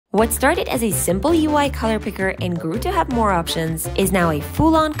What started as a simple UI color picker and grew to have more options is now a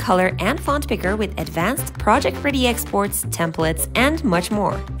full-on color and font picker with advanced project-ready exports, templates, and much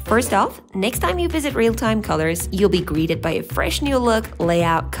more. First off, next time you visit Realtime Colors, you'll be greeted by a fresh new look,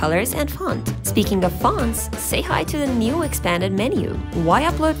 layout, colors, and font. Speaking of fonts, say hi to the new expanded menu. Why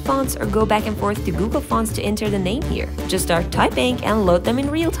upload fonts or go back and forth to Google Fonts to enter the name here? Just start typing and load them in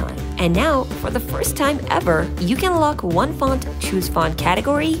real time. And now, for the first time ever, you can lock one font, choose font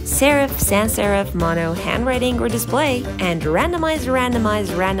category, serif, sans serif, mono, handwriting, or display, and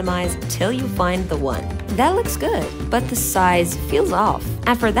randomize till you find the one. That looks good, but the size feels off.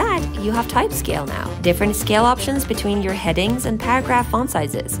 And for that, you have type scale now. Different scale options between your headings and paragraph font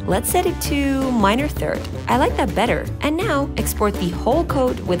sizes. Let's set it to minor third. I like that better. And now, export the whole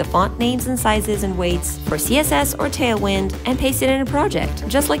code with the font names and sizes and weights for CSS or Tailwind and paste it in a project,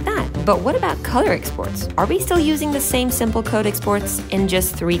 just like that. But what about color exports? Are we still using the same simple code exports in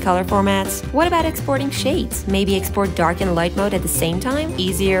just 3 color formats? What about exporting shades? Maybe export dark and light mode at the same time?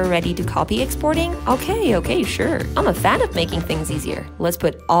 Easier, ready to copy exporting? Okay, sure. I'm a fan of making things easier. Let's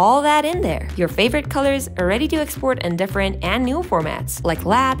put all that in there. Your favorite colors are ready to export in different and new formats, like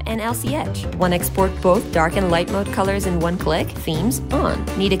lab and LCH. Want to export both dark and light mode colors in one click? Themes on.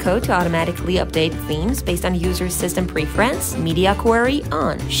 Need a code to automatically update themes based on user's system preference? Media query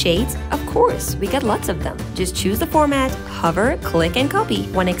on. Shades? Of course, we got lots of them. Just choose the format, hover, click, and copy.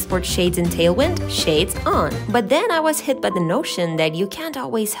 Want to export shades in Tailwind? Shades on. But then I was hit by the notion that you can't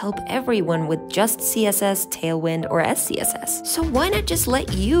always help everyone with just CSS, Tailwind, or SCSS. So why not just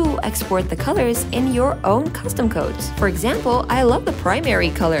let you export the colors in your own custom codes? For example, I love the primary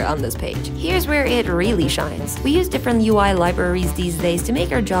color on this page. Here's where it really shines. We use different UI libraries these days to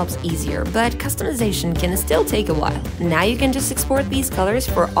make our jobs easier, but customization can still take a while. Now you can just export these colors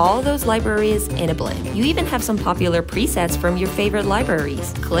for all those libraries in a blink. You even have some popular presets from your favorite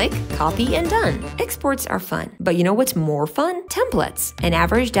libraries. Click, copy, and done. Exports are fun, but you know what's more fun? Templates. An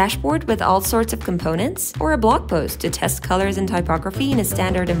average dashboard with all sorts of components, or a blog post to test colors and typography in a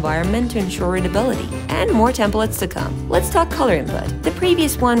standard environment to ensure readability. And more templates to come. Let's talk color input. The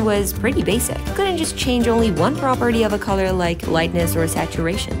previous one was pretty basic. You couldn't just change only one property of a color like lightness or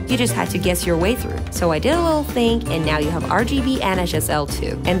saturation. You just had to guess your way through. So I did a little thing, and now you have RGB and HSL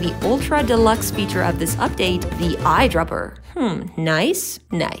too. And the ultra deluxe feature of this update, the eyedropper. Nice.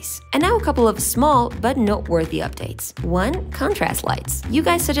 And now a couple of small but noteworthy updates. 1. Contrast lights. You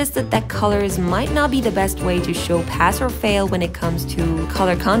guys suggested that colors might not be the best way to show pass or fail when it comes to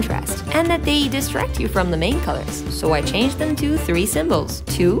color contrast, and that they distract you from the main colors. So I changed them to 3 symbols.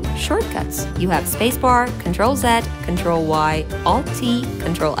 2. Shortcuts. You have spacebar, Ctrl-Z, Ctrl-Y, Alt-T,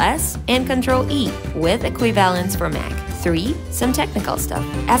 Ctrl-S, and Ctrl-E, with equivalents for Mac. 3. Some technical stuff.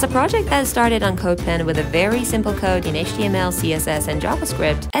 As a project that started on CodePen with a very simple code in HTML, CSS, and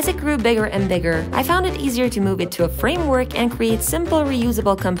JavaScript, as it grew bigger and bigger, I found it easier to move it to a framework and create simple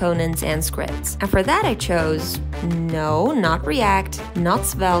reusable components and scripts. And for that I chose, no, not React, not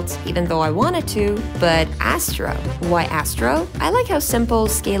Svelte, even though I wanted to, but Astro. Why Astro? I like how simple,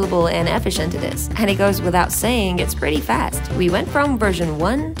 scalable, and efficient it is. And it goes without saying, it's pretty fast. We went from version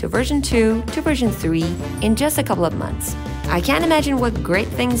 1 to version 2 to version 3 in just a couple of months. I can't imagine what great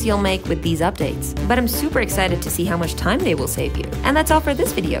things you'll make with these updates, but I'm super excited to see how much time they will save you. And that's all for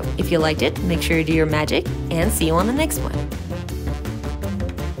this video. If you liked it, make sure you do your magic, and see you on the next one.